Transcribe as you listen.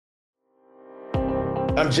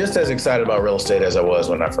I'm just as excited about real estate as I was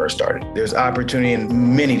when I first started. There's opportunity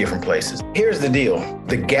in many different places. Here's the deal.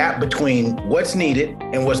 The gap between what's needed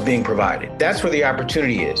and what's being provided. That's where the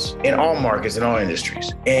opportunity is in all markets, in all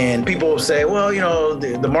industries. And people say, well,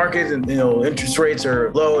 the market and, interest rates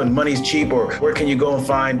are low and money's cheap, or where can you go and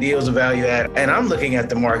find deals of value at? And I'm looking at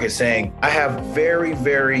the market saying, I have very,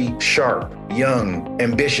 very sharp, young,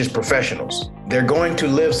 ambitious professionals. They're going to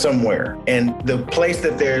live somewhere, and the place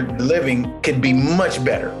that they're living could be much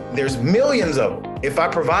better. There's millions of them. If I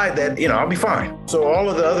provide that, I'll be fine. So all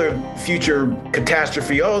of the other future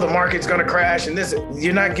catastrophe, the market's going to crash, and this,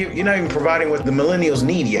 you're not even providing what the millennials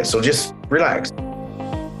need yet. So just relax.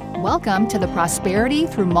 Welcome to the Prosperity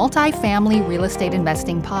Through Multifamily Real Estate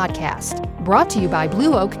Investing podcast, brought to you by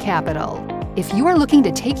Blue Oak Capital. If you are looking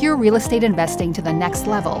to take your real estate investing to the next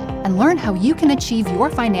level and learn how you can achieve your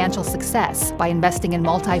financial success by investing in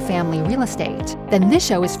multifamily real estate, then this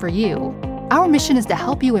show is for you. Our mission is to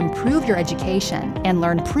help you improve your education and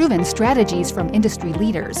learn proven strategies from industry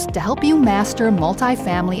leaders to help you master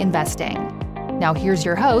multifamily investing. Now here's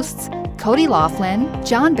your hosts, Cody Laughlin,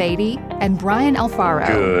 John Beatty, and Brian Alfaro.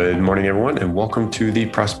 Good morning, everyone, and welcome to the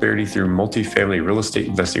Prosperity Through Multifamily Real Estate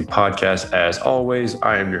Investing podcast. As always,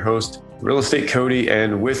 I am your host, Real Estate Cody,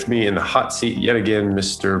 and with me in the hot seat yet again,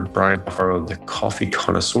 Mr. Brian Alfaro, the coffee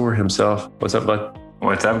connoisseur himself. What's up, bud?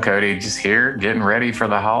 What's up, Cody? Just here, getting ready for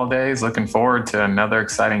the holidays. Looking forward to another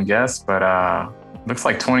exciting guest, but looks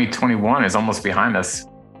like 2021 is almost behind us.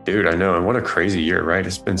 Dude, I know. And what a crazy year, right?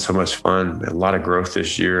 It's been so much fun. A lot of growth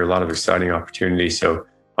this year, a lot of exciting opportunities. So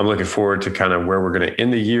I'm looking forward to kind of where we're going to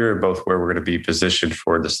end the year, both where we're going to be positioned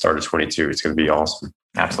for the start of 22. It's going to be awesome.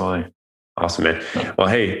 Absolutely. Awesome, man. Well,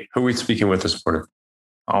 hey, who are we speaking with this morning?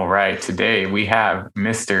 All right. Today we have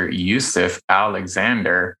Mr. Yusuf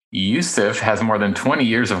Alexander. Yusuf has more than 20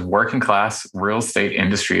 years of working class real estate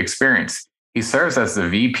industry experience. He serves as the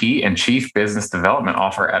VP and Chief Business Development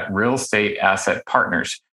Officer at Real Estate Asset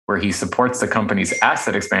Partners, where he supports the company's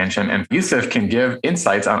asset expansion. And Yusuf can give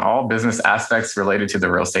insights on all business aspects related to the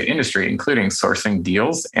real estate industry, including sourcing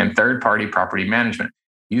deals and third-party property management.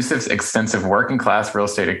 Yusuf's extensive working class real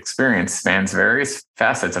estate experience spans various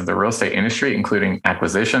facets of the real estate industry, including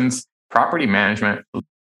acquisitions, property management,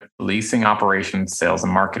 leasing operations, sales,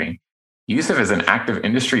 and marketing. Yusuf is an active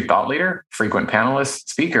industry thought leader, frequent panelist,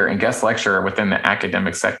 speaker, and guest lecturer within the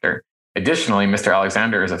academic sector. Additionally, Mr.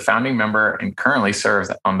 Alexander is a founding member and currently serves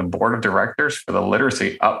on the board of directors for the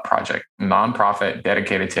Literacy Up Project, a nonprofit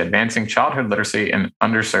dedicated to advancing childhood literacy in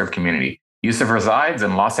underserved community. Yusuf resides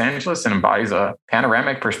in Los Angeles and embodies a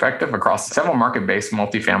panoramic perspective across several market-based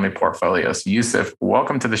multifamily portfolios. Yusuf,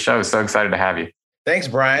 welcome to the show. So excited to have you. Thanks,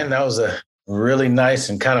 Brian. That was a really nice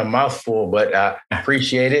and kind of mouthful, but I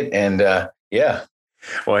appreciate it. And yeah.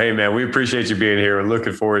 Well, hey, man, we appreciate you being here. We're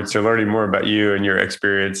looking forward to learning more about you and your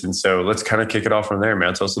experience. And so let's kind of kick it off from there,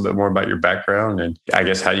 man. Tell us a little bit more about your background and I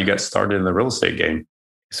guess how you got started in the real estate game.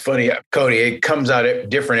 It's funny, Cody, it comes out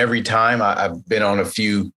different every time. I've been on a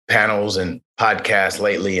few panels and podcasts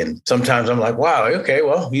lately, and sometimes I'm like, wow, okay,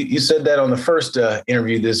 well, you said that on the first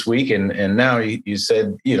interview this week, and now you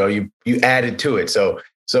said, you added to it. So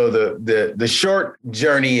the short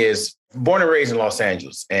journey is born and raised in Los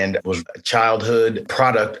Angeles and was a childhood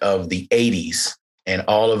product of the 80s and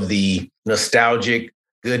all of the nostalgic,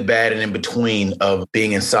 good, bad, and in between of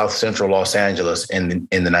being in South Central Los Angeles in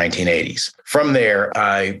the 1980s. From there,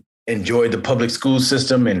 I enjoyed the public school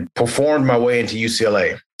system and performed my way into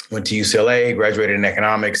UCLA. Went to UCLA, graduated in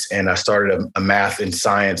economics, and I started a math and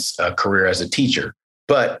science career as a teacher.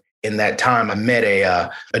 But in that time, I met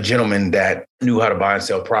a gentleman that knew how to buy and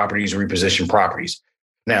sell properties, reposition properties.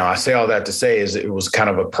 Now, I say all that to say is it was kind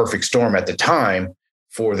of a perfect storm at the time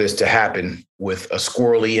for this to happen with a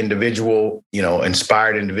squirrely individual,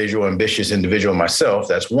 inspired individual, ambitious individual myself.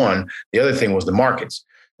 That's one. The other thing was the markets.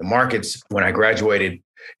 The markets, when I graduated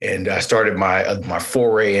and I started my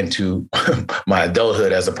foray into my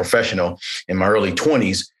adulthood as a professional in my early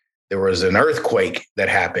 20s, there was an earthquake that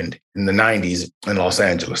happened in the 90s in Los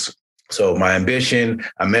Angeles. So my ambition,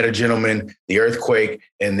 I met a gentleman, the earthquake,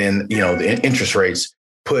 and then, the interest rates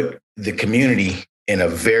put the community in a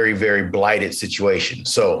very, very blighted situation.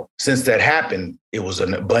 So since that happened, it was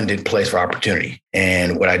an abundant place for opportunity.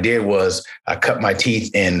 And what I did was I cut my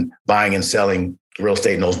teeth in buying and selling real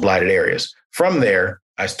estate in those blighted areas. From there,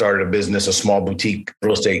 I started a business, a small boutique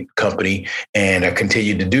real estate company, and I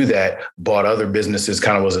continued to do that, bought other businesses,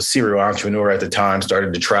 kind of was a serial entrepreneur at the time,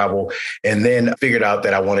 started to travel, and then figured out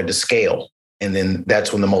that I wanted to scale. And then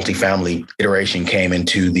that's when the multifamily iteration came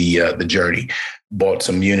into the journey. Bought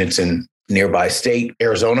some units in nearby state,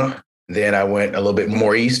 Arizona. Then I went a little bit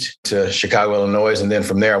more east to Chicago, Illinois. And then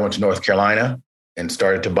from there, I went to North Carolina. and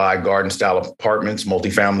started to buy garden style apartments,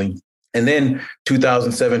 multifamily. And then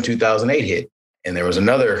 2007, 2008 hit. And there was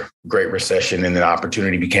another great recession, and the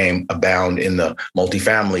opportunity became abound in the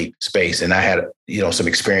multifamily space. And I had, some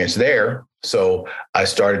experience there. So I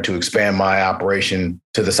started to expand my operation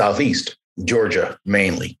to the Southeast, Georgia,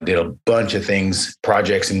 mainly. Did a bunch of things,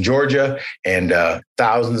 projects in Georgia, and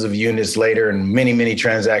thousands of units later and many, many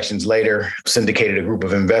transactions later, syndicated a group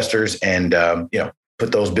of investors and,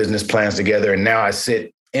 put those business plans together. And now I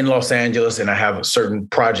sit in Los Angeles, and I have certain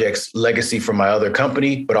projects, legacy from my other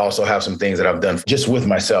company, but also have some things that I've done just with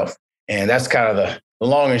myself. And that's kind of the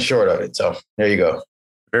long and short of it. So there you go.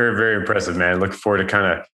 Very, very impressive, man. Looking forward to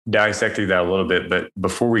kind of dissecting that a little bit. But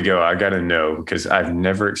before we go, I got to know, because I've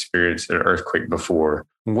never experienced an earthquake before.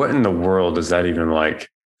 What in the world does that even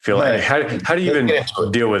feel like? How do you even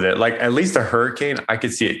deal with it? Like, at least a hurricane, I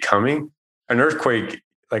could see it coming. An earthquake,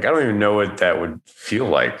 I don't even know what that would feel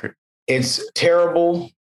like. It's terrible,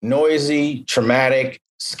 noisy, traumatic,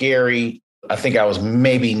 scary. I think I was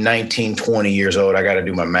maybe 19, 20 years old. I got to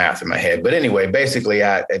do my math in my head. But anyway, basically,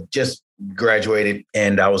 I just graduated,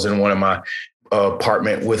 and I was in one of my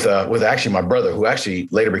apartment with actually my brother, who actually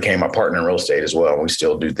later became my partner in real estate as well. We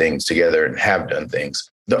still do things together and have done things.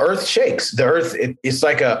 The earth shakes. The earth, it's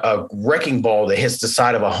like a wrecking ball that hits the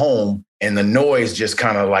side of a home, and the noise just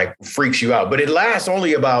kind of freaks you out. But it lasts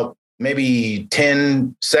only about maybe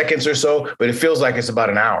 10 seconds or so, but it feels like it's about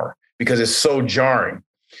an hour because it's so jarring.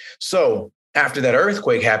 So after that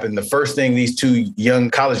earthquake happened, the first thing these two young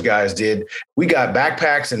college guys did, we got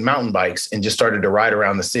backpacks and mountain bikes and just started to ride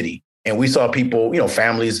around the city. And we saw people,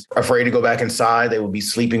 families afraid to go back inside. They would be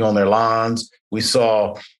sleeping on their lawns. We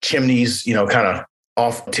saw chimneys, kind of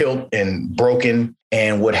off tilt and broken.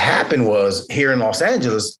 And what happened was, here in Los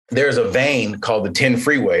Angeles, there's a vein called the 10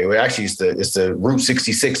 freeway. Well, actually, it's the Route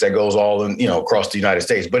 66 that goes all in, across the United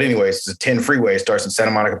States. But anyway, it's the 10 freeway. It starts in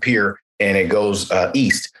Santa Monica Pier and it goes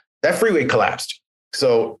east. That freeway collapsed.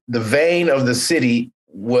 So the vein of the city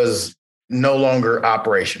was no longer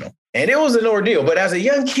operational. And it was an ordeal. But as a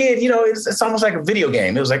young kid, it's almost like a video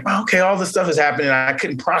game. It was like, okay, all this stuff is happening. I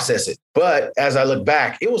couldn't process it. But as I look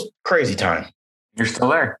back, it was crazy time. You're still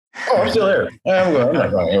there. Oh, I'm still there. I'm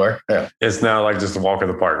not going anywhere. Yeah. It's not like just a walk in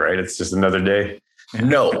the park, right? It's just another day.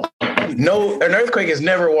 No, an earthquake is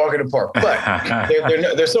never a walk in the park, but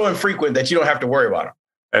they're so infrequent that you don't have to worry about them.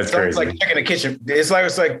 That's crazy. It's like checking the kitchen.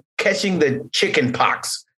 It's like catching the chicken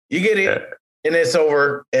pox. You get it, and it's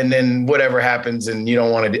over, and then whatever happens, and you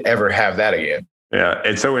don't want to ever have that again. Yeah,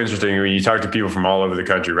 it's so interesting when you talk to people from all over the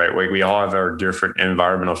country, right? We all have our different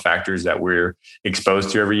environmental factors that we're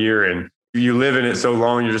exposed to every year, and you live in it so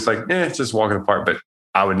long, you're just like, it's just walking apart. But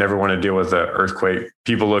I would never want to deal with an earthquake.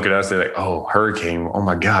 People look at us, they're like, oh, hurricane. Oh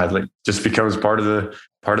my God. Just becomes part of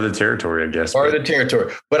the territory, I guess. Part of the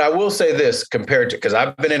territory. But I will say this compared to, because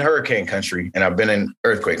I've been in hurricane country and I've been in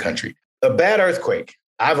earthquake country. A bad earthquake,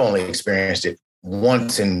 I've only experienced it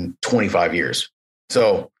once in 25 years.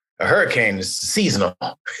 So a hurricane is seasonal.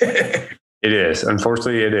 It is.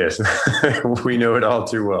 Unfortunately, it is. We know it all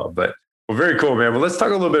too well, but well, very cool, man. Well, let's talk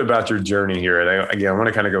a little bit about your journey here. And again, I want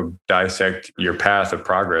to kind of go dissect your path of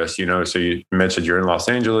progress. So you mentioned you're in Los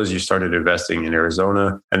Angeles, you started investing in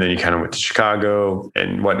Arizona, and then you kind of went to Chicago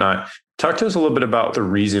and whatnot. Talk to us a little bit about the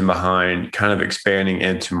reason behind kind of expanding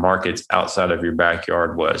into markets outside of your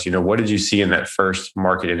backyard was. What did you see in that first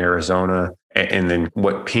market in Arizona? And then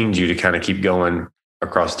what pinged you to kind of keep going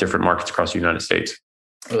across different markets across the United States?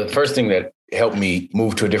 Well, the first thing that helped me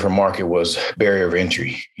move to a different market was barrier of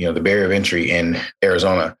entry. The barrier of entry in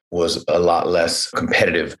Arizona was a lot less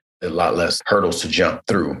competitive, a lot less hurdles to jump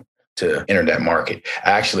through to enter that market.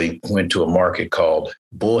 I actually went to a market called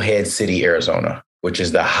Bullhead City, Arizona, which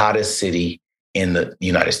is the hottest city in the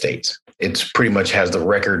United States. It's pretty much has the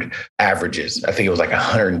record averages. I think it was like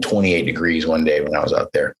 128 degrees one day when I was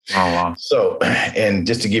out there. Oh, wow. So, and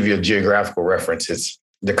just to give you a geographical reference,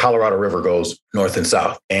 the Colorado River goes north and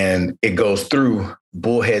south, and it goes through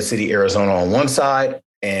Bullhead City, Arizona on one side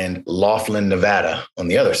and Laughlin, Nevada on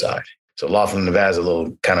the other side. So Laughlin, Nevada is a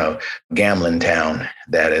little kind of gambling town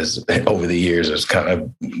that is over the years has kind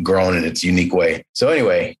of grown in its unique way. So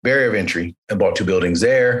anyway, barrier of entry. I bought 2 buildings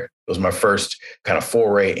there. It was my first kind of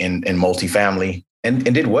foray in multifamily and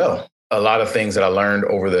did well. A lot of things that I learned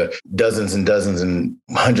over the dozens and dozens and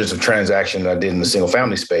hundreds of transactions I did in the single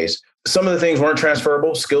family space. Some of the things weren't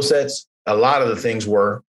transferable skill sets. A lot of the things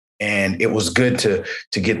were, and it was good to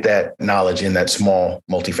get that knowledge in that small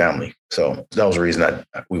multifamily. So that was the reason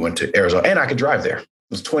we went to Arizona, and I could drive there. I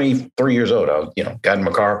was 23 years old. I was, got in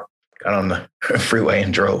my car, got on the freeway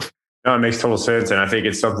and drove. No, it makes total sense. And I think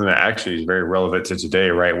it's something that actually is very relevant to today,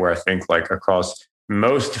 right? Where I think across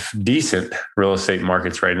most decent real estate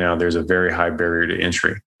markets right now, there's a very high barrier to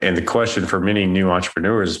entry. And the question for many new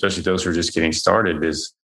entrepreneurs, especially those who are just getting started,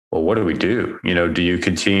 is, well, what do we do? Do you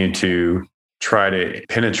continue to try to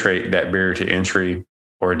penetrate that barrier to entry,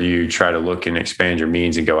 or do you try to look and expand your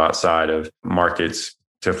means and go outside of markets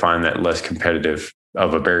to find that less competitive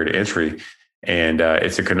of a barrier to entry? And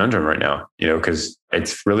it's a conundrum right now, because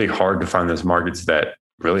it's really hard to find those markets that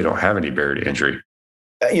really don't have any barrier to entry.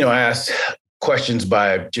 I asked questions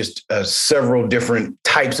by just several different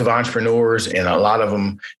types of entrepreneurs, and a lot of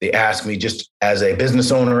them, they ask me just as a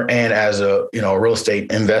business owner and as a real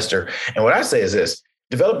estate investor. And what I say is this: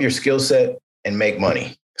 develop your skill set and make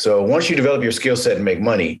money. So once you develop your skill set and make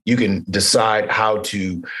money, you can decide how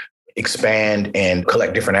to expand and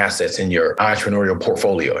collect different assets in your entrepreneurial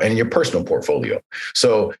portfolio and your personal portfolio.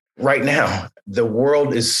 So right now, the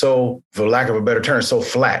world is so, for lack of a better term, so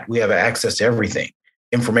flat. We have access to everything.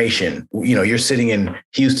 Information, you're sitting in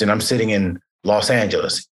Houston, I'm sitting in Los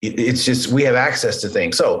Angeles. It's just, we have access to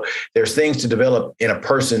things. So there's things to develop in a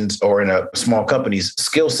person's or in a small company's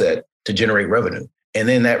skill set to generate revenue. And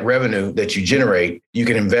then that revenue that you generate, you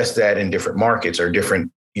can invest that in different markets or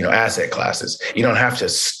different, asset classes. You don't have to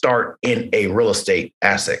start in a real estate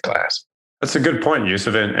asset class. That's a good point,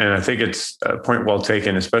 Yusuf. And I think it's a point well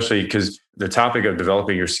taken, especially because the topic of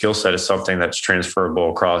developing your skill set is something that's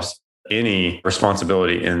transferable across any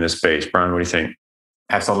responsibility in this space. Brian, what do you think?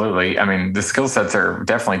 Absolutely. I mean, the skill sets are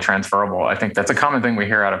definitely transferable. I think that's a common thing we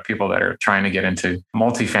hear out of people that are trying to get into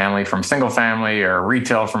multifamily from single family, or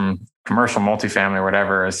retail from commercial multifamily or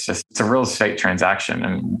whatever. It's a real estate transaction.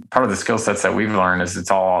 And part of the skill sets that we've learned is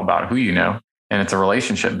it's all about who you know. And it's a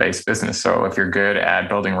relationship-based business. So if you're good at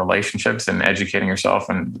building relationships and educating yourself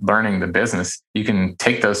and learning the business, you can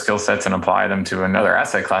take those skill sets and apply them to another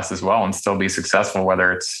asset class as well and still be successful,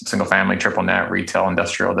 whether it's single family, triple net, retail,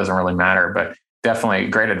 industrial, it doesn't really matter. But definitely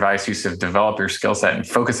great advice, Yusuf. Develop your skill set and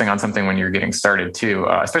focusing on something when you're getting started too,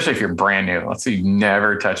 especially if you're brand new. Let's say you've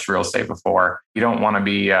never touched real estate before. You don't want to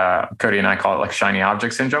be, Cody and I call it like shiny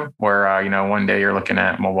object syndrome, where, one day you're looking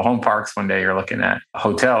at mobile home parks, one day you're looking at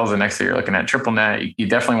hotels, the next day you're looking at triple net. You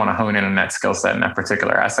definitely want to hone in on that skill set in that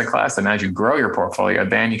particular asset class. And as you grow your portfolio,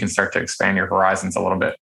 then you can start to expand your horizons a little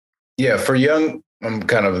bit. Yeah, I'm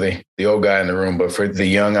kind of the old guy in the room, but for the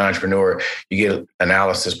young entrepreneur, you get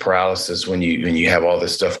analysis paralysis when you have all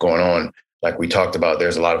this stuff going on. Like we talked about,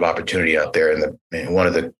 there's a lot of opportunity out there. And one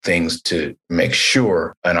of the things to make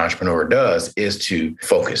sure an entrepreneur does is to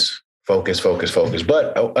focus.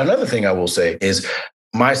 But another thing I will say is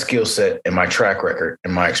my skill set and my track record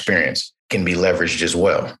and my experience can be leveraged as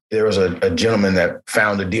well. There was a gentleman that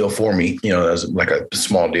found a deal for me, that was like a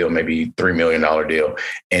small deal, maybe $3 million deal.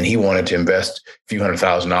 And he wanted to invest a few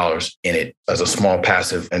 $100,000 in it as a small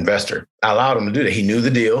passive investor. I allowed him to do that. He knew the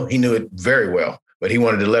deal. He knew it very well, but he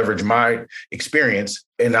wanted to leverage my experience,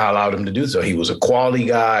 and I allowed him to do so. He was a quality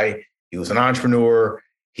guy. He was an entrepreneur.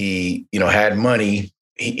 He, had money.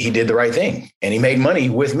 He did the right thing, and he made money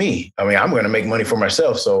with me. I mean, I'm going to make money for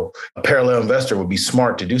myself. So a parallel investor would be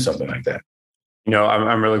smart to do something like that.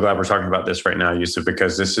 I'm really glad we're talking about this right now, Yusuf,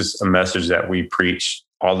 because this is a message that we preach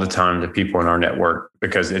all the time to people in our network,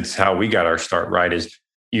 because it's how we got our start, right? Is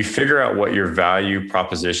you figure out what your value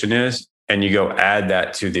proposition is, and you go add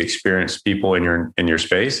that to the experienced people in your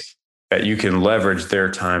space that you can leverage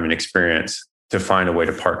their time and experience to find a way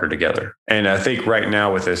to partner together. And I think right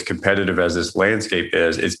now, with as competitive as this landscape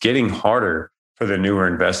is, it's getting harder for the newer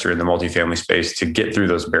investor in the multifamily space to get through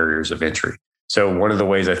those barriers of entry. So one of the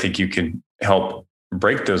ways I think you can help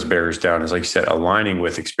break those barriers down is, like you said, aligning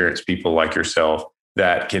with experienced people like yourself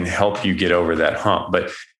that can help you get over that hump. But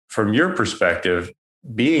from your perspective,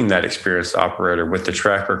 being that experienced operator with the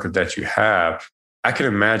track record that you have, I can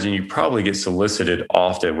imagine you probably get solicited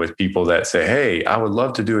often with people that say, hey, I would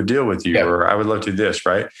love to do a deal with you, or I would love to do this,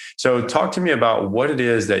 right? So talk to me about what it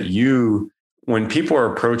is that when people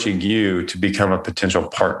are approaching you to become a potential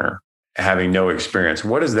partner, having no experience,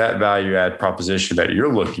 what is that value add proposition that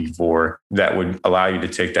you're looking for that would allow you to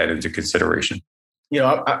take that into consideration?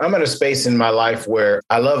 I'm in a space in my life where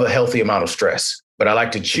I love a healthy amount of stress, but I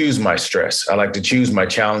like to choose my stress. I like to choose my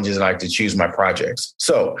challenges, and I like to choose my projects.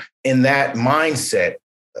 So in that mindset,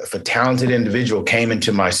 if a talented individual came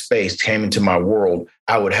into my space, came into my world,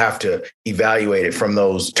 I would have to evaluate it from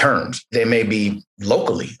those terms. They may be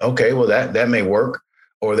locally. Okay, well, that may work.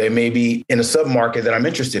 Or they may be in a submarket that I'm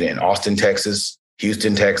interested in, Austin, Texas,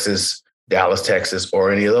 Houston, Texas, Dallas, Texas,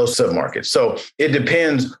 or any of those submarkets. So it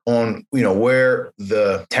depends on, where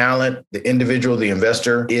the talent, the individual, the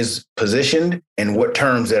investor is positioned and what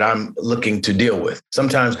terms that I'm looking to deal with.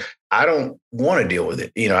 Sometimes I don't want to deal with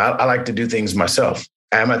it. I like to do things myself.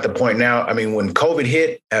 I'm at the point now. I mean, when COVID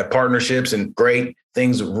hit, I had partnerships and great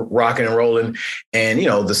things rocking and rolling. And,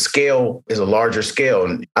 the scale is a larger scale.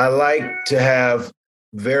 And I like to have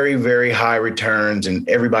very, very high returns and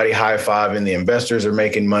everybody high-fiving. The investors are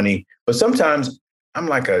making money. But sometimes I'm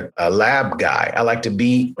like a lab guy. I like to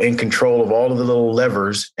be in control of all of the little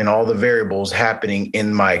levers and all the variables happening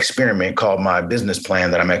in my experiment called my business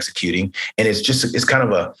plan that I'm executing. And it's kind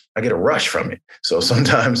of I get a rush from it. So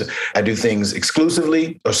sometimes I do things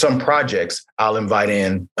exclusively, or some projects I'll invite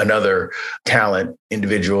in another talent,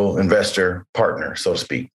 individual, investor, partner, so to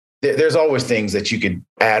speak. There's always things that you could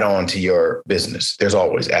add on to your business. There's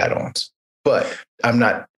always add-ons, but I'm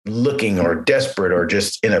not looking or desperate or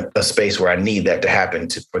just in a space where I need that to happen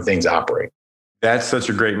for things to operate. That's such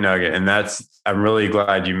a great nugget. And I'm really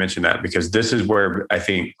glad you mentioned that, because this is where I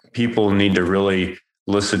think people need to really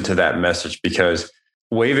listen to that message, because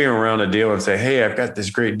waving around a deal and say, hey, I've got this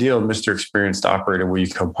great deal, Mr. Experienced Operator, will you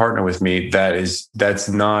come partner with me? That's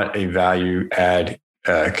not a value add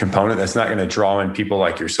component. That's not going to draw in people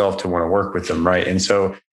like yourself to want to work with them. Right. And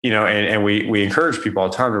so, and we encourage people all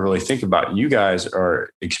the time to really think about, you guys are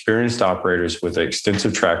experienced operators with an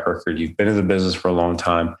extensive track record. You've been in the business for a long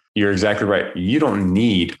time. You're exactly right. You don't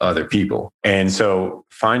need other people. And so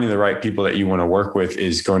finding the right people that you want to work with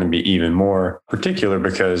is going to be even more particular,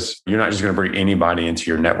 because you're not just going to bring anybody into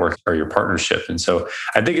your network or your partnership. And so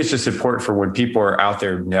I think it's just important for when people are out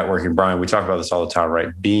there networking, Brian, we talk about this all the time, right?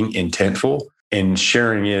 Being intentful and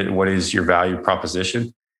sharing it, what is your value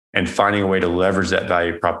proposition, and finding a way to leverage that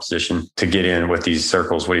value proposition to get in with these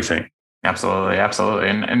circles. What do you think? Absolutely. Absolutely.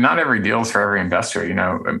 And not every deal is for every investor.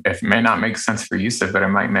 It may not make sense for Yusuf, but it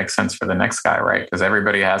might make sense for the next guy, right? Because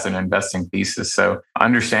everybody has an investing thesis. So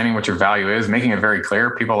understanding what your value is, making it very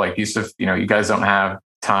clear. People like Yusuf, you guys don't have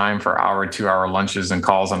time for 2-hour lunches and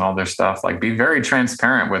calls and all this stuff. Like, be very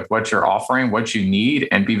transparent with what you're offering, what you need,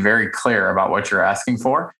 and be very clear about what you're asking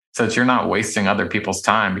for, so that you're not wasting other people's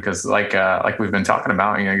time. Because like we've been talking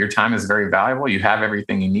about, your time is very valuable. You have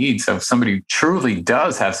everything you need. So if somebody truly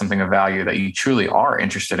does have something of value that you truly are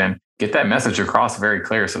interested in, get that message across very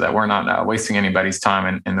clear, so that we're not wasting anybody's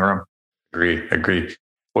time in the room. Agree.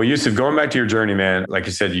 Well, Yusuf, going back to your journey, man, like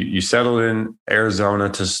you said, you settled in Arizona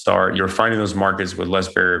to start. You're finding those markets with less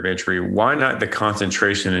barrier of entry. Why not the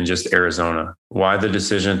concentration in just Arizona? Why the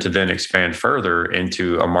decision to then expand further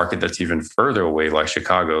into a market that's even further away, like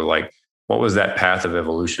Chicago? Like, what was that path of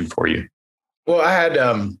evolution for you? Well, I had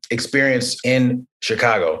experience in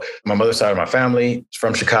Chicago. My mother's side of my family is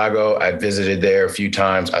from Chicago. I visited there a few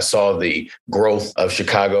times. I saw the growth of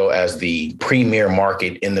Chicago as the premier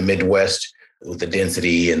market in the Midwest, with the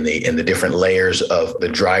density and the different layers of the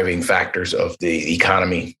driving factors of the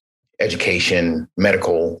economy, education,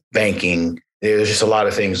 medical, banking. There's just a lot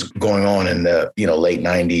of things going on in the late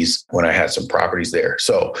 90s when I had some properties there.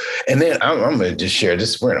 So, and then I'm going to just share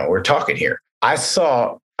this. We're talking here. I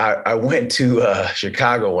went to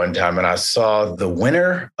Chicago one time, and I saw the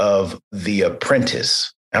winner of The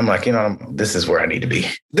Apprentice. I'm like, this is where I need to be.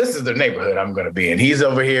 This is the neighborhood I'm going to be in. He's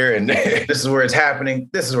over here, and this is where it's happening.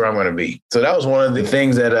 This is where I'm going to be. So that was one of the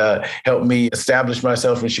things that helped me establish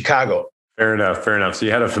myself in Chicago. Fair enough. So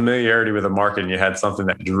you had a familiarity with the market, and you had something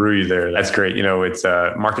that drew you there. That's great. It's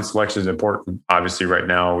market selection is important. Obviously, right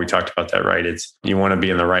now we talked about that, right? You want to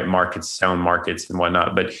be in the right markets, sound markets, and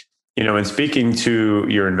whatnot. But in speaking to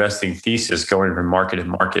your investing thesis, going from market to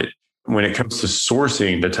market, when it comes to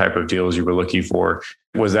sourcing the type of deals you were looking for,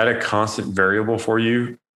 was that a constant variable for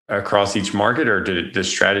you across each market, or did the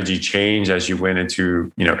strategy change as you went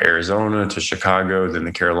into, Arizona to Chicago, then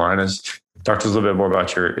the Carolinas? Talk to us a little bit more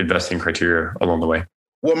about your investing criteria along the way.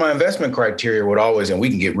 Well, my investment criteria would always, and we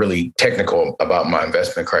can get really technical about my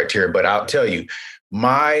investment criteria, but I'll tell you,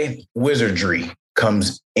 my wizardry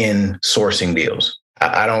comes in sourcing deals.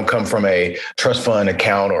 I don't come from a trust fund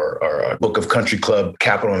account or a book of country club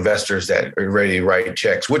capital investors that are ready to write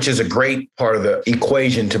checks, which is a great part of the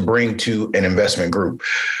equation to bring to an investment group.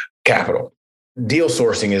 Capital. Deal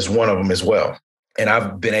sourcing is one of them as well. And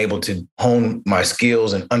I've been able to hone my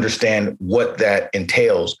skills and understand what that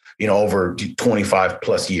entails, over 25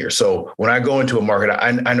 plus years. So when I go into a market,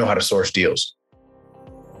 I know how to source deals.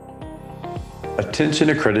 Attention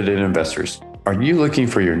accredited investors. Are you looking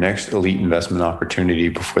for your next elite investment opportunity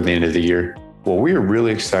before the end of the year? Well, we are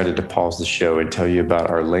really excited to pause the show and tell you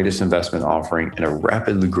about our latest investment offering in a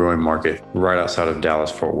rapidly growing market right outside of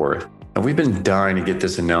Dallas-Fort Worth. And we've been dying to get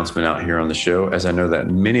this announcement out here on the show, as I know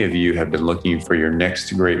that many of you have been looking for your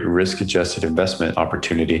next great risk-adjusted investment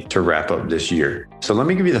opportunity to wrap up this year. So let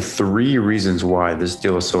me give you the 3 reasons why this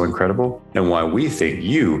deal is so incredible and why we think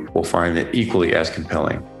you will find it equally as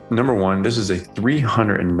compelling. number one, this is a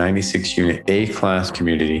 396 unit A-class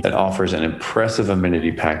community that offers an impressive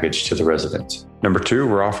amenity package to the residents. Number two,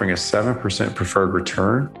 we're offering a 7% preferred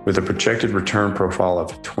return with a projected return profile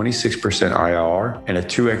of 26% IRR and a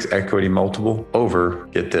 2x equity multiple over,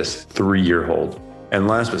 get this, 3-year hold. And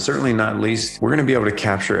last but certainly not least, we're going to be able to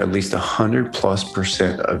capture at least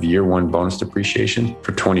 100+% of year one bonus depreciation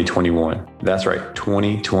for 2021. That's right,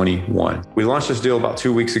 2021. We launched this deal about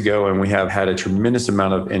 2 weeks ago, and we have had a tremendous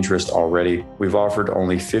amount of interest already. We've offered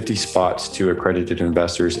only 50 spots to accredited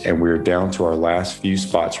investors, and we're down to our last few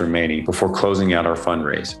spots remaining before closing out our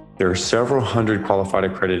fundraise. There are several hundred qualified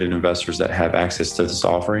accredited investors that have access to this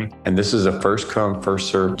offering, and this is a first come, first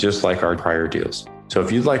serve, just like our prior deals. So if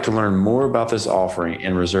you'd like to learn more about this offering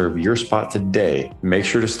and reserve your spot today, make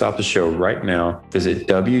sure to stop the show right now. Visit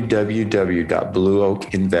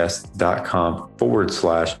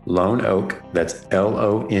www.blueoakinvest.com/LoneOak, that's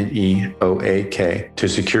LoneOak, to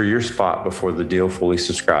secure your spot before the deal fully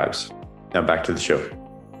subscribes. Now back to the show.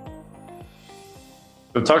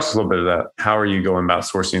 So talk to us a little bit of that. How are you going about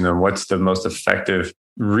sourcing them? What's the most effective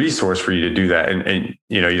resource for you to do that? And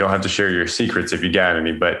you don't have to share your secrets if you got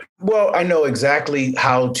any, but. Well, I know exactly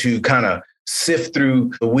how to kind of sift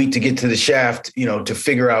through the wheat to get to the shaft, to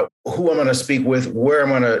figure out who I'm going to speak with, where I'm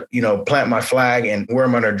going to, plant my flag and where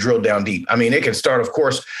I'm going to drill down deep. I mean, it can start, of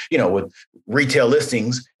course, with retail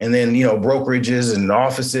listings and then, brokerages and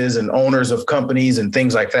offices and owners of companies and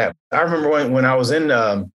things like that. I remember when I was in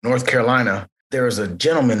North Carolina, there was a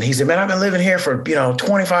gentleman, he said, man, I've been living here for,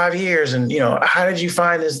 25 years. And, how did you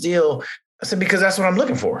find this deal? I said, because that's what I'm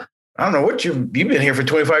looking for. I don't know what you've been here for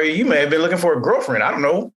 25 years. You may have been looking for a girlfriend. I don't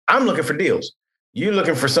know. I'm looking for deals. You're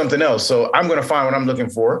looking for something else. So I'm going to find what I'm looking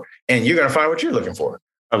for and you're going to find what you're looking for.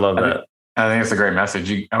 I love that. I think it's a great message.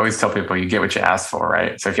 I always tell people you get what you ask for,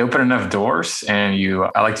 right? So if you open enough doors and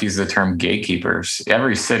I like to use the term gatekeepers.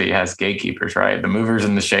 Every city has gatekeepers, right? The movers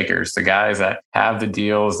and the shakers, the guys that have the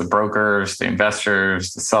deals, the brokers, the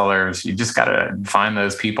investors, the sellers. You just got to find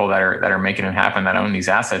those people that are making it happen, that own these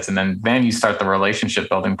assets. And then you start the relationship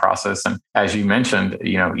building process. And as you mentioned,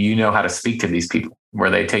 you know how to speak to these people where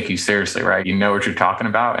they take you seriously, right? You know what you're talking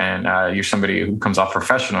about. And you're somebody who comes off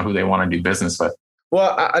professional who they want to do business with.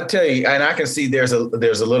 Well, I tell you, and I can see there's a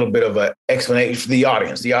little bit of an explanation for the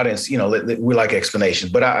audience. The audience, we like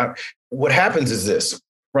explanations. But what happens is this: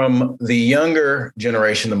 from the younger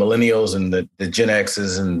generation, the millennials and the Gen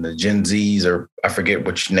X's and the Gen Z's, or I forget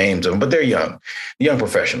which names of them, but they're young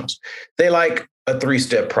professionals. They like a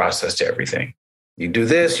 3-step process to everything. You do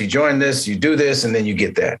this, you join this, you do this, and then you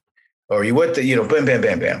get that. Or you what the, bam, bam,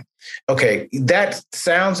 bam, bam. Okay, that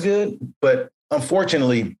sounds good, but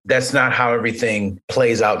unfortunately, that's not how everything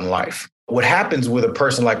plays out in life. What happens with a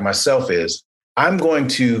person like myself is I'm going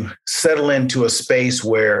to settle into a space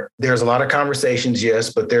where there's a lot of conversations,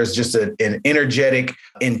 yes, but there's just an energetic,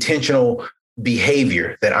 intentional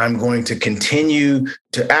behavior that I'm going to continue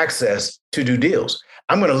to access to do deals.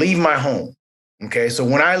 I'm going to leave my home. Okay. So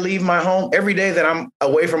when I leave my home, every day that I'm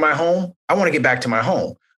away from my home, I want to get back to my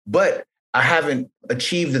home, but I haven't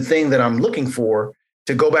achieved the thing that I'm looking for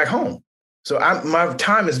to go back home. So my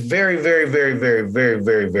time is very, very, very, very, very,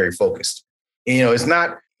 very, very focused. It's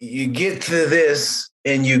not you get to this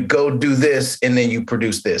and you go do this and then you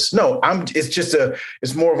produce this. No,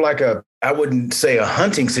 it's more of like I wouldn't say a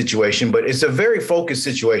hunting situation, but it's a very focused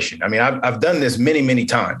situation. I mean, I've done this many, many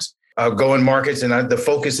times. I'll go in markets and the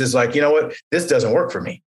focus is like, you know what, this doesn't work for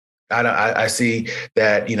me. I see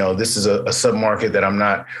that, this is a sub-market that I'm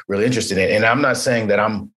not really interested in. And I'm not saying that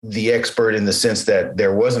I'm the expert in the sense that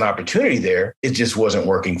there was an opportunity there. It just wasn't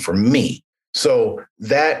working for me. So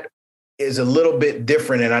that is a little bit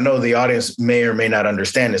different. And I know the audience may or may not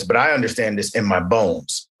understand this, but I understand this in my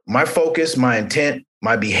bones. My focus, my intent,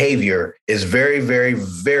 my behavior is very, very,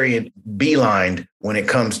 very beelined when it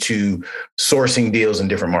comes to sourcing deals in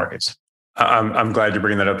different markets. I'm glad you're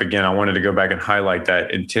bringing that up again. I wanted to go back and highlight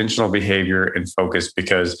that intentional behavior and focus,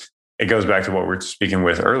 because it goes back to what we're speaking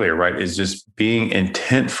with earlier, right? Is just being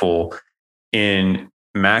intentful in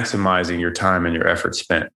maximizing your time and your effort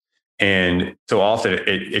spent. And so often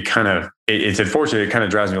it's unfortunate. It kind of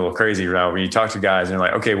drives me a little crazy, right? When you talk to guys and they're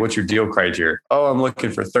like, okay, what's your deal criteria? Oh, I'm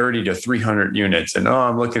looking for 30 to 300 units. And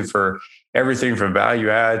I'm looking for everything from value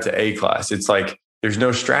add to A-class. It's like, there's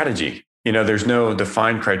no strategy. There's no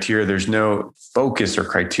defined criteria. There's no focus or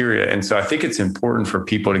criteria. And so I think it's important for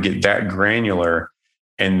people to get that granular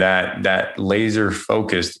and that laser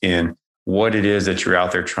focused in what it is that you're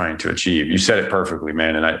out there trying to achieve. You said it perfectly,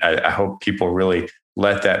 man. And I hope people really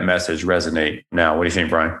let that message resonate now. What do you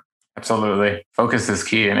think, Brian? Absolutely. Focus is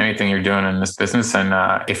key in anything you're doing in this business.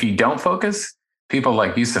 And if you don't focus, people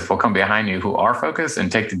like Yusuf will come behind you who are focused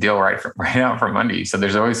and take the deal right out from under you. So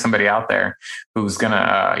there's always somebody out there who's going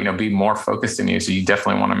to, be more focused than you. So you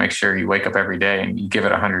definitely want to make sure you wake up every day and you give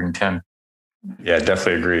it 110. Yeah,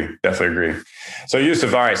 definitely agree. So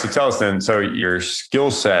Yusuf, all right. So tell us then, so your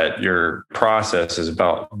skill set, your process is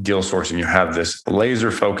about deal sourcing. You have this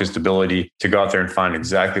laser focused ability to go out there and find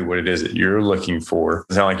exactly what it is that you're looking for.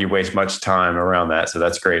 It's not like you waste much time around that. So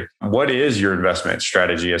that's great. What is your investment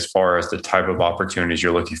strategy as far as the type of opportunities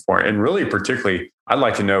you're looking for? And really particularly, I'd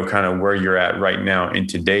like to know kind of where you're at right now in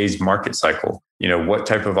today's market cycle. What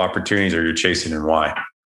type of opportunities are you chasing and why?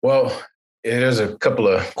 Well, there's a couple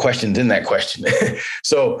of questions in that question.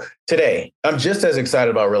 So today, I'm just as excited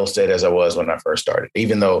about real estate as I was when I first started,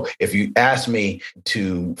 even though if you asked me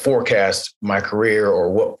to forecast my career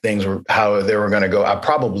or what things were, how they were going to go, I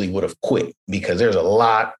probably would have quit because there's a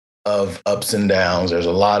lot of ups and downs. There's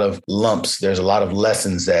a lot of lumps. There's a lot of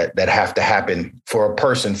lessons that have to happen for a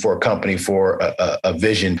person, for a company, for a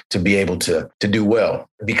vision to be able to do well.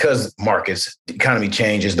 Because markets, the economy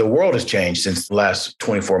changes, the world has changed since the last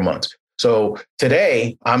 24 months. So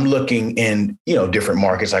today I'm looking in, different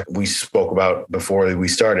markets like we spoke about before we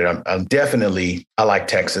started. I like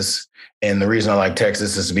Texas. And the reason I like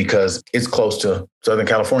Texas is because it's close to Southern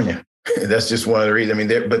California. That's just one of the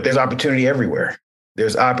reasons. But there's opportunity everywhere.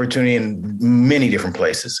 There's opportunity in many different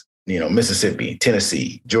places, Mississippi,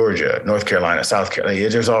 Tennessee, Georgia, North Carolina, South Carolina.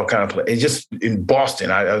 There's all kind of places. It's just in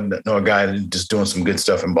Boston. I know a guy just doing some good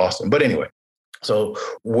stuff in Boston. But anyway. So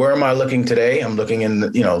where am I looking today? I'm looking in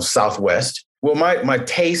the, Southwest. Well, my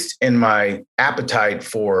taste and my appetite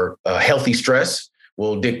for healthy stress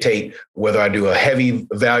will dictate whether I do a heavy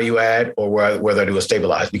value add or whether I do a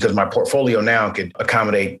stabilized, because my portfolio now could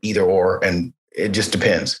accommodate either or, and it just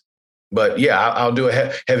depends. But yeah, I'll do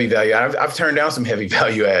a heavy value. I've turned down some heavy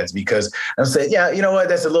value adds because I'm saying, yeah, you know what?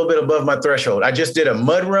 That's a little bit above my threshold. I just did a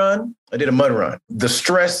mud run. The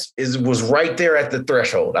stress was right there at the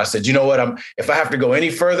threshold. I said, you know what? If I have to go any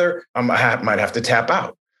further, might have to tap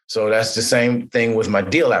out. So that's the same thing with my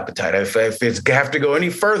deal appetite. If it's have to go any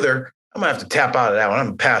further, I'm gonna have to tap out of that one. I'm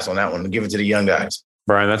gonna pass on that one and give it to the young guys.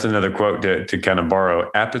 Brian, that's another quote to kind of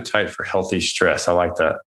borrow. Appetite for healthy stress. I like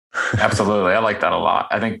that. Absolutely. I like that a lot.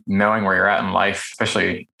 I think knowing where you're at in life,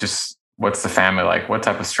 especially just what's the family like, what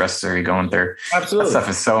type of stresses are you going through? Absolutely. That stuff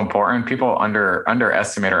is so important. People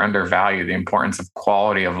underestimate or undervalue the importance of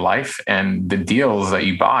quality of life, and the deals that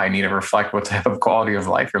you buy need to reflect what type of quality of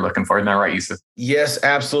life you're looking for. Isn't that right, Yusuf? Yes,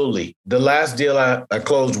 absolutely. The last deal I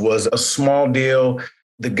closed was a small deal.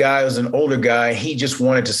 The guy was an older guy. He just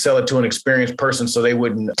wanted to sell it to an experienced person so they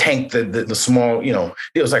wouldn't tank the small,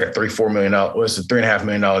 it was like a $3-4 million, it's a $3.5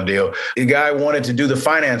 million deal. The guy wanted to do the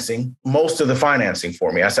financing, most of the financing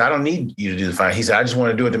for me. I said, I don't need you to do the financing. He said, I just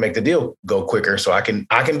want to do it to make the deal go quicker so I can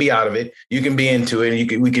be out of it. You can be into it.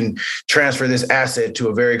 And we can transfer this asset to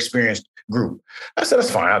a very experienced group. I said,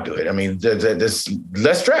 that's fine. I'll do it. I mean, there's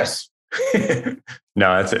less stress.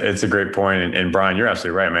 No, it's a great point. And Brian, you're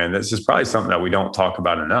absolutely right, man. This is probably something that we don't talk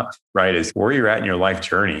about enough, right? Is where you're at in your life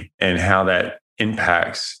journey and how that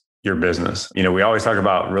impacts your business. We always talk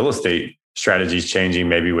about real estate strategies changing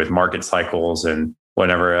maybe with market cycles and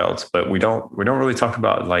whatever else, but we don't really talk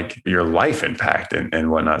about like your life impact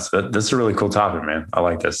and whatnot. So this is a really cool topic, man. I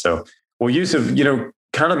like this. So, well, Yusuf,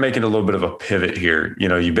 kind of making a little bit of a pivot here.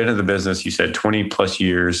 You've been in the business, you said 20 plus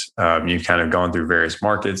years. You've kind of gone through various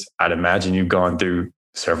markets. I'd imagine you've gone through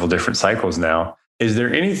several different cycles now. Is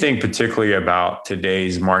there anything particularly about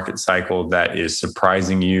today's market cycle that is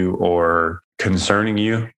surprising you or concerning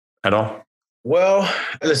you at all? Well,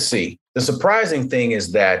 let's see. The surprising thing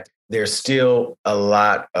is that there's still a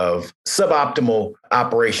lot of suboptimal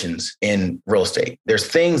operations in real estate. There's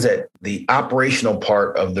things that the operational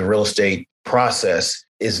part of the real estate process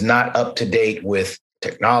is not up to date with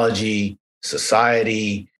technology,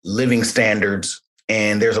 society, living standards,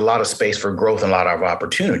 and there's a lot of space for growth and a lot of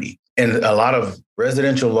opportunity. And a lot of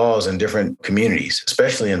residential laws in different communities,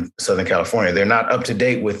 especially in Southern California, they're not up to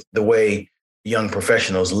date with the way young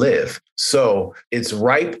professionals live. So it's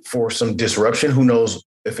ripe for some disruption. Who knows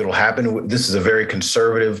if it'll happen? This is a very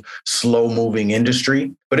conservative, slow-moving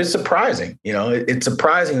industry, but it's surprising. It's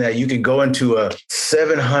surprising that you could go into a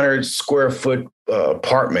 700 square foot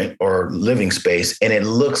apartment or living space, and it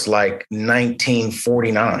looks like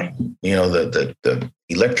 1949. The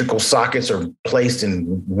electrical sockets are placed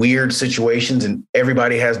in weird situations, and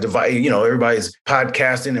everybody has everybody's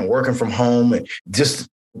podcasting and working from home, and just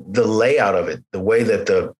the layout of it, the way that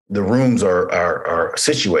the rooms are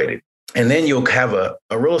situated. And then you'll have a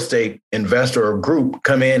real estate investor or group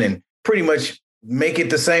come in and pretty much make it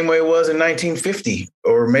the same way it was in 1950,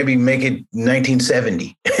 or maybe make it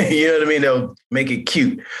 1970. You know what I mean? They'll make it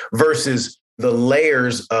cute versus the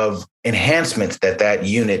layers of enhancements that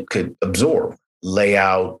unit could absorb.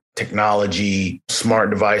 Layout, technology, smart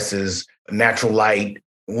devices, natural light.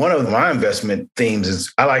 One of my investment themes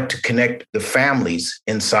is I like to connect the families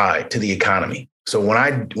inside to the economy. So when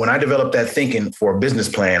I develop that thinking for a business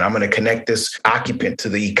plan, I'm going to connect this occupant to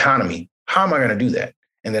the economy. How am I going to do that?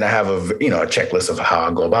 And then I have a checklist of how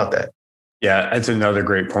I go about that. Yeah, that's another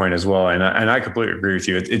great point as well. And I completely agree with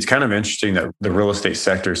you. It's kind of interesting that the real estate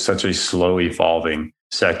sector is such a slow evolving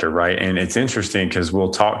sector, right? And it's interesting because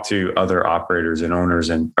we'll talk to other operators and owners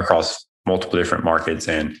and across multiple different markets.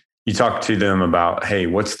 And you talk to them about, hey,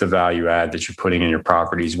 what's the value add that you're putting in your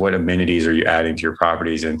properties? What amenities are you adding to your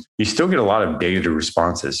properties? And you still get a lot of dated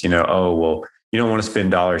responses. Oh, well, you don't want to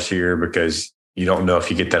spend dollars here because you don't know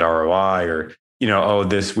if you get that ROI, or we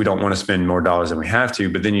don't want to spend more dollars than we have to.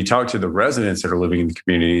 But then you talk to the residents that are living in the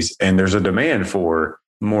communities, and there's a demand for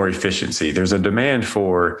more efficiency. There's a demand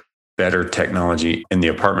for better technology in the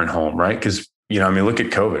apartment home, right? Because, look at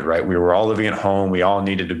COVID, right? We were all living at home. We all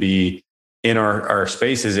needed to be in our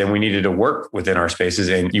spaces, and we needed to work within our spaces,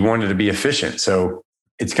 and you wanted to be efficient. So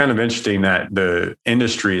it's kind of interesting that the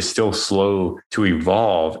industry is still slow to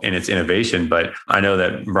evolve in its innovation. But I know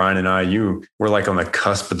that Brian and we're like on the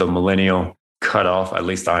cusp of the millennial cut off. At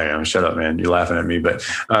least I am. Shut up, man. You're laughing at me. But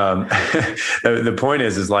the point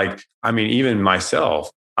is even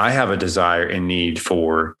myself, I have a desire and need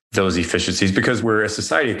for those efficiencies because we're a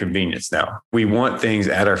society of convenience now. We want things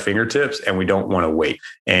at our fingertips and we don't want to wait.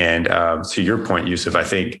 And to your point, Yusuf, I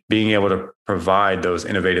think being able to provide those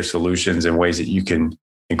innovative solutions and ways that you can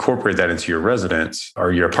incorporate that into your residence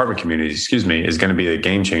or your apartment community, is going to be a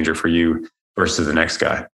game changer for you versus the next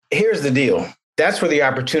guy. Here's the deal. That's where the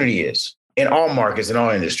opportunity is. In all markets, in all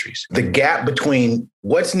industries, the gap between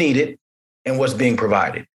what's needed and what's being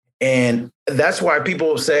provided. And that's why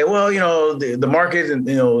people say, well, the market and,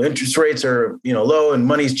 interest rates are, low and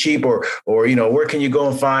money's cheap, or, where can you go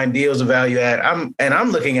and find deals of value add?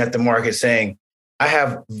 I'm looking at the market saying, I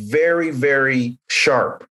have very, very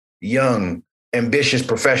sharp, young, ambitious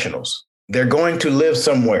professionals. They're going to live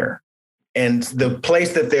somewhere. And the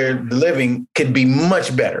place that they're living could be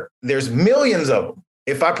much better. There's millions of them.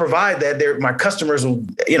 If I provide that, my customers will,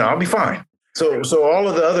 I'll be fine. So all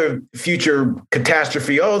of the other future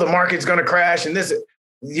catastrophe, the market's going to crash and this,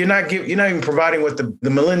 you're not even providing what the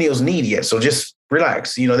millennials need yet. So just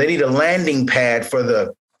relax. They need a landing pad for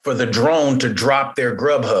the drone to drop their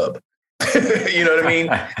Grubhub. You know what I mean?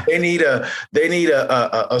 They need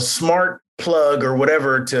a smart plug or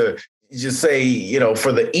whatever to just say,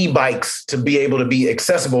 for the e-bikes to be able to be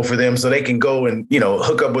accessible for them so they can go and,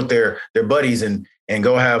 hook up with their buddies and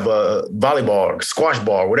go have a volleyball or squash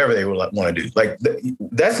ball or whatever they would want to do. Like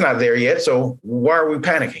that's not there yet. So why are we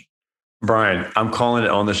panicking? Brian, I'm calling it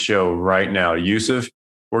on the show right now. Yusuf,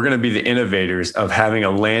 we're going to be the innovators of having a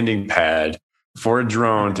landing pad for a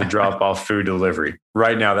drone to drop off food delivery.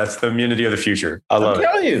 Right now, that's the immunity of the future. I love it.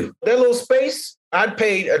 I'm telling you, that little space, I'd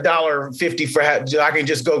pay $1.50 for I can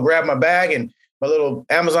just go grab my bag and my little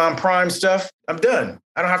Amazon Prime stuff. I'm done.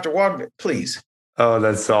 I don't have to walk. Please. Oh,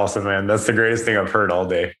 that's awesome, man. That's the greatest thing I've heard all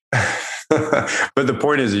day. But the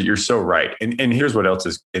point is that you're so right. And here's what else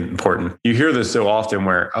is important. You hear this so often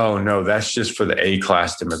where, oh, no, that's just for the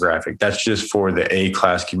A-class demographic. That's just for the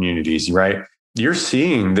A-class communities, right? You're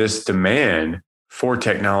seeing this demand for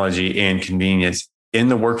technology and convenience in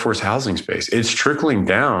the workforce housing space. It's trickling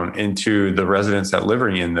down into the residents that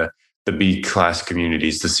living in the B-class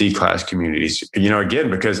communities, the C-class communities, again,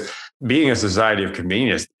 because being a society of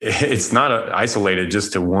convenience, it's not isolated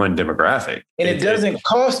just to one demographic. And it doesn't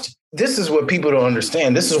cost. This is what people don't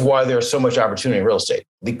understand. This is why there's so much opportunity in real estate.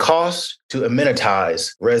 The cost to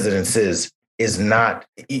amenitize residences is not,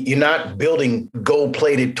 you're not building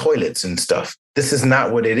gold-plated toilets and stuff. This is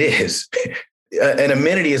not what it is. An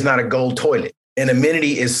amenity is not a gold toilet. An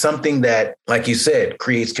amenity is something that, like you said,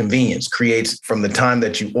 creates convenience, creates from the time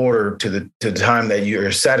that you order to the time that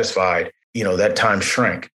you're satisfied, that time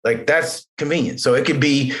shrank. Like that's convenient. So it could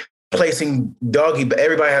be placing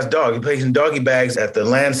everybody has dog. You're placing doggy bags at the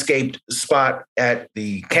landscaped spot at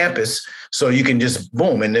the campus. So you can just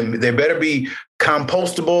boom. And then they better be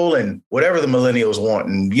compostable and whatever the millennials want.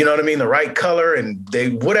 And you know what I mean? The right color and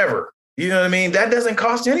whatever, you know what I mean? That doesn't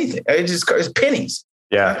cost anything. It's pennies.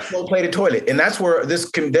 Yeah. Full-plated toilet. And that's where there's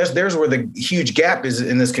where the huge gap is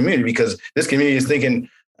in this community, because this community is thinking,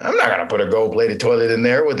 I'm not going to put a gold-plated toilet in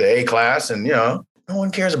there with the A-class. And, no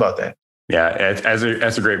one cares about that. Yeah,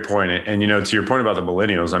 that's a great point. And, to your point about the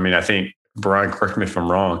millennials, I think, Brian, correct me if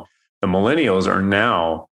I'm wrong, the millennials are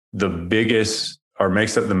now the biggest or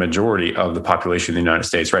makes up the majority of the population of the United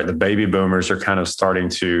States, right? The baby boomers are kind of starting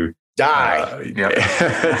to die. You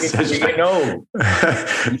know.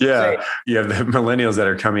 Yeah. You have the millennials that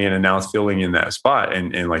are coming in and now it's filling in that spot.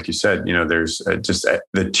 And like you said, you know, there's just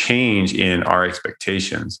the change in our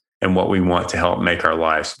expectations and what we want to help make our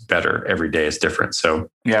lives better every day is different. So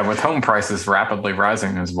yeah, with home prices rapidly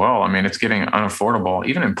rising as well. I mean, it's getting unaffordable,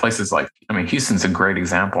 even in places like, I mean, Houston's a great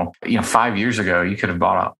example. 5 years ago, you could have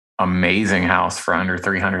bought an amazing house for under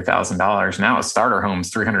 $300,000. Now a starter home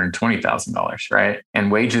is $320,000, right?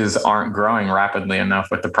 And wages aren't growing rapidly enough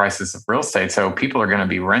with the prices of real estate. So people are going to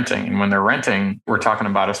be renting. And when they're renting, we're talking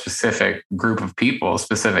about a specific group of people, a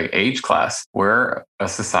specific age class. We're a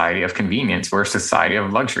society of convenience. We're a society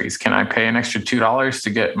of luxuries. Can I pay an extra $2 to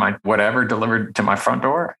get my whatever delivered to my front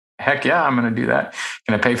door? Heck yeah, I'm going to do that.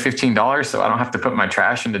 Can I pay $15 so I don't have to put my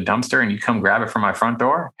trash in the dumpster and you come grab it from my front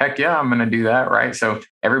door? Heck yeah, I'm going to do that, right? So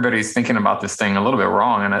everybody's thinking about this thing a little bit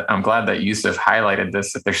wrong. And I'm glad that Yusuf highlighted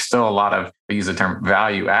this, that there's still a lot of, they use the term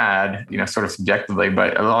value add, sort of subjectively,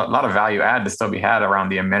 but a lot of value add to still be had around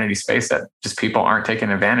the amenity space that just people aren't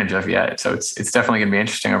taking advantage of yet. So it's definitely going to be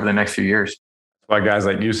interesting over the next few years. Why guys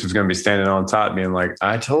like Yusuf's going to be standing on top being like,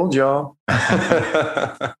 I told y'all. I'm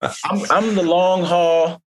the long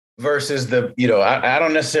haul versus the, I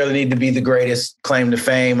don't necessarily need to be the greatest, claim to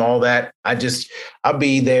fame, all that. I'll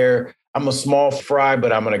be there. I'm a small fry,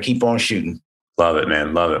 but I'm going to keep on shooting. Love it,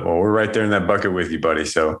 man. Love it. Well, we're right there in that bucket with you, buddy.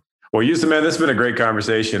 So, well, Yusuf, man, this has been a great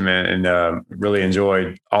conversation, man. And really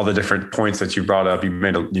enjoyed all the different points that you brought up.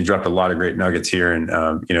 You dropped a lot of great nuggets here. And,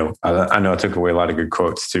 I know I took away a lot of good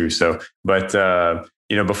quotes too. So, but,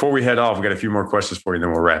 before we head off, we got a few more questions for you,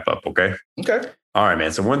 then we'll wrap up. Okay. Okay. All right,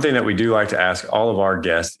 man. So one thing that we do like to ask all of our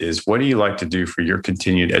guests is, what do you like to do for your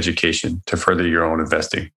continued education to further your own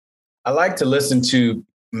investing? I like to listen to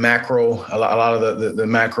macro, a lot of the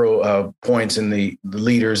macro points in the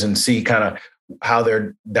leaders and see kind of how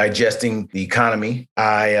they're digesting the economy.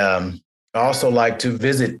 I also like to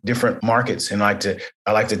visit different markets and I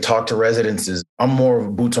like to talk to residences. I'm more of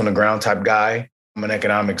a boots on the ground type guy. I'm an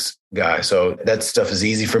economics guy. So that stuff is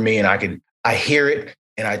easy for me and I hear it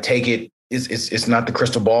and I take it. It's not the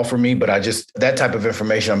crystal ball for me, but that type of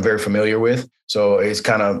information I'm very familiar with. So it's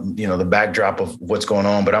kind of, the backdrop of what's going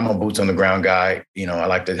on, but I'm a boots on the ground guy. I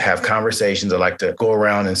like to have conversations. I like to go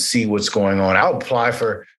around and see what's going on. I'll apply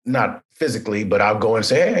for, not physically, but I'll go and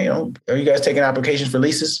say, hey, are you guys taking applications for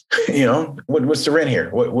leases? What's the rent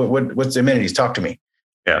here? What's the amenities? Talk to me.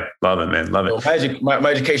 Yeah. Love it, man. Love it. So my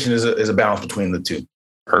education is a balance between the two.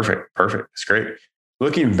 Perfect. That's great.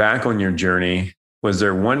 Looking back on your journey, was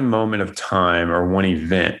there one moment of time or one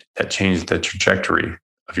event that changed the trajectory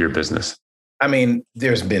of your business? I mean,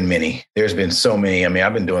 there's been many. There's been so many. I mean,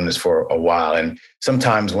 I've been doing this for a while. And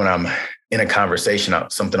sometimes when I'm in a conversation,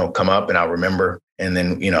 something will come up and I'll remember. And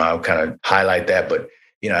then, I'll kind of highlight that. But,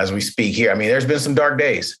 as we speak here, I mean, there's been some dark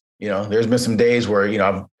days. There's been some days where, you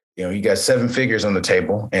got 7 figures on the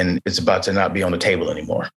table and it's about to not be on the table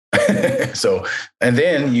anymore. So, and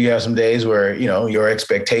then you have some days where, your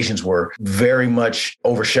expectations were very much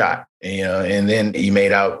overshot, and then you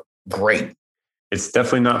made out great. It's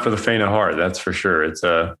definitely not for the faint of heart. That's for sure. It's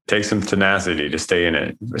takes some tenacity to stay in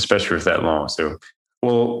it, especially with that long. So,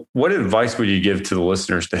 well, what advice would you give to the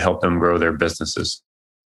listeners to help them grow their businesses?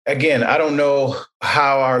 Again, I don't know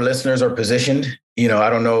how our listeners are positioned. I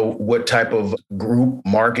don't know what type of group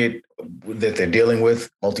market that they're dealing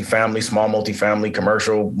with, multifamily, small multifamily,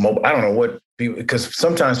 commercial, mobile. I don't know what people, because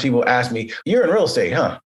sometimes people ask me, you're in real estate,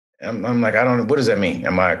 huh? I'm like, I don't know. What does that mean?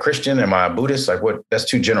 Am I a Christian? Am I a Buddhist? Like what? That's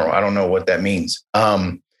too general. I don't know what that means.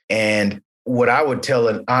 And what I would tell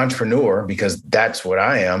an entrepreneur, because that's what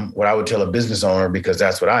I am, what I would tell a business owner, because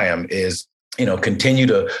that's what I am, is, continue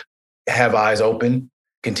to have eyes open,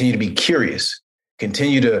 continue to be curious,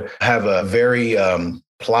 continue to have a very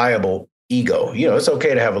pliable ego. It's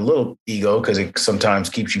okay to have a little ego because it sometimes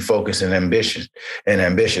keeps you focused and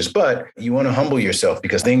ambitious, but you want to humble yourself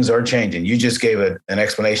because things are changing. You just gave an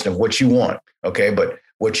explanation of what you want. Okay. But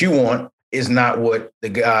what you want is not what the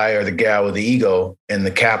guy or the gal with the ego and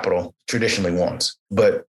the capital traditionally wants.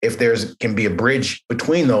 But if can be a bridge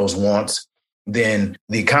between those wants, then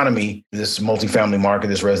the economy, this multifamily market,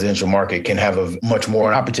 this residential market can have a much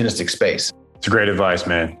more opportunistic space. It's great advice,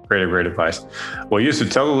 man. Great advice. Well,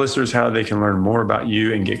 Yusuf, tell the listeners how they can learn more about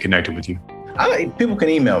you and get connected with you. People can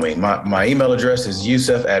email me. My email address is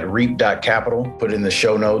yusuf@reap.capital. Put it in the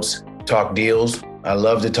show notes. Talk deals. I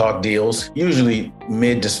love to talk deals, usually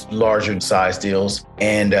mid to larger size deals.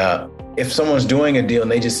 And if someone's doing a deal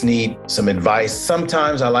and they just need some advice,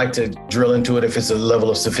 sometimes I like to drill into it if it's a level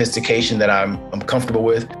of sophistication that I'm comfortable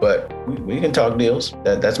with, but we can talk deals.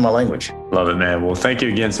 That's my language. Love it, man. Well, thank you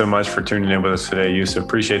again so much for tuning in with us today, Yusuf.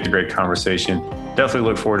 Appreciate the great conversation. Definitely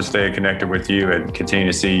look forward to staying connected with you and continue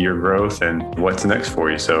to see your growth and what's next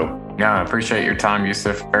for you. So yeah, I appreciate your time,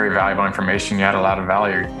 Yusuf. Very valuable information. You had a lot of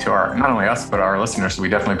value to not only us, but our listeners. So we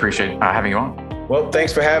definitely appreciate having you on. Well,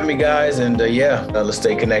 thanks for having me, guys. And let's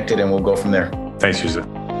stay connected and we'll go from there. Thanks, Yusuf.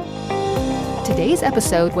 Today's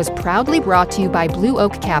episode was proudly brought to you by Blue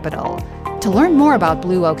Oak Capital. To learn more about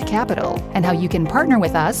Blue Oak Capital and how you can partner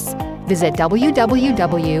with us, visit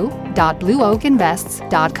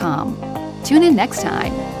www.blueoakinvests.com. Tune in next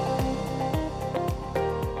time.